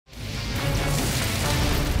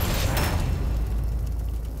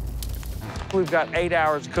We've got 8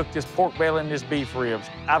 hours to cook this pork belly and this beef ribs.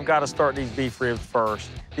 I've got to start these beef ribs first.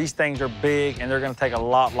 These things are big, and they're going to take a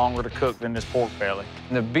lot longer to cook than this pork belly.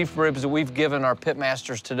 The beef ribs that we've given our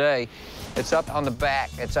pitmasters today, it's up on the back,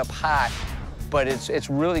 it's up high, but it's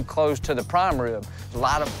really close to the prime rib. A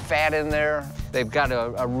lot of fat in there. They've got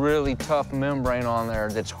a really tough membrane on there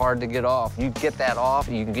that's hard to get off. You get that off,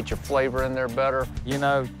 you can get your flavor in there better. You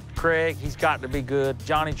know, Craig, he's got to be good.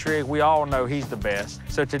 Johnny Trigg, we all know he's the best.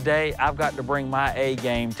 So today, I've got to bring my A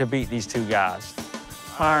game to beat these two guys.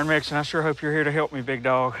 Iron Mixon, I sure hope you're here to help me, big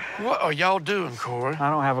dog. What are y'all doing, Corey?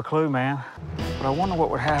 I don't have a clue, man. But I wonder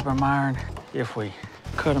what would happen, Myron, if we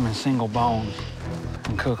cut them in single bones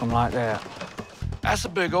and cook them like that. That's a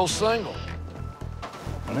big old single.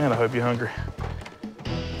 Man, I hope you're hungry.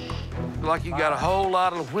 Like you got a whole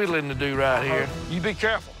lot of whittling to do right here. You be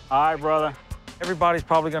careful. All right, brother. Everybody's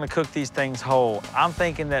probably going to cook these things whole. I'm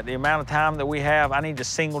thinking that the amount of time that we have, I need to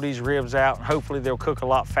single these ribs out, and hopefully they'll cook a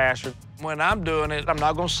lot faster. When I'm doing it, I'm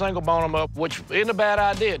not going to single bone them up, which isn't a bad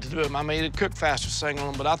idea to do it. I mean, it'd cook faster singling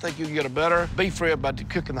them, but I think you can get a better beef rib by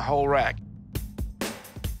cooking the whole rack.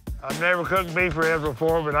 I've never cooked beef ribs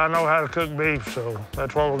before, but I know how to cook beef, so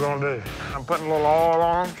that's what we're gonna do. I'm putting a little oil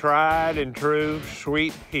on them. Tried and true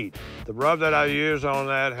sweet heat. The rub that I use on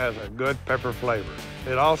that has a good pepper flavor.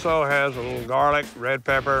 It also has a little garlic, red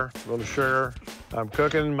pepper, a little sugar. I'm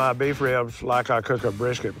cooking my beef ribs like I cook a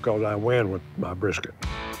brisket because I win with my brisket.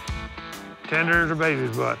 Tender as a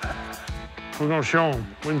baby's butt. We're gonna show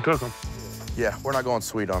them. We can cook them. Yeah, we're not going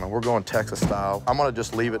sweet on them. We're going Texas style. I'm gonna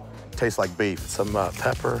just leave it taste like beef. Some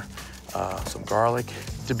pepper, some garlic.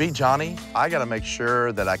 To beat Johnny, I gotta make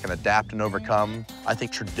sure that I can adapt and overcome, I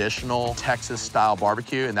think, traditional Texas-style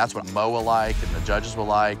barbecue, and that's what Mo will like and the judges will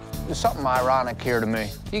like. There's something ironic here to me.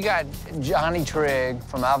 You got Johnny Trigg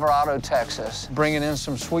from Alvarado, Texas, bringing in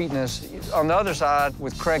some sweetness. On the other side,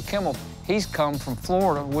 with Craig Kimmel, he's come from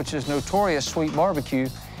Florida, which is notorious sweet barbecue,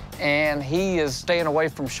 and he is staying away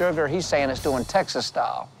from sugar. He's saying it's doing Texas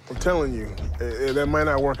style. I'm telling you, that might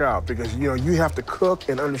not work out because, you know, you have to cook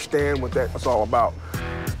and understand what that's all about.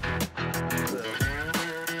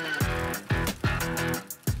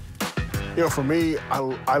 You know, for me,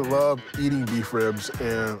 I love eating beef ribs,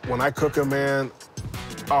 and when I cook them, man,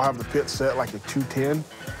 I'll have the pit set like at 210.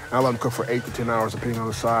 I let them cook for 8 to 10 hours, depending on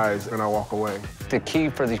the size, and I walk away. The key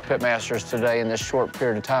for these pitmasters today in this short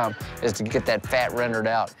period of time is to get that fat rendered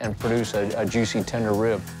out and produce a juicy, tender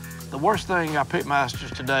rib. The worst thing our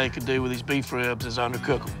pitmasters today could do with these beef ribs is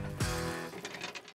undercook them.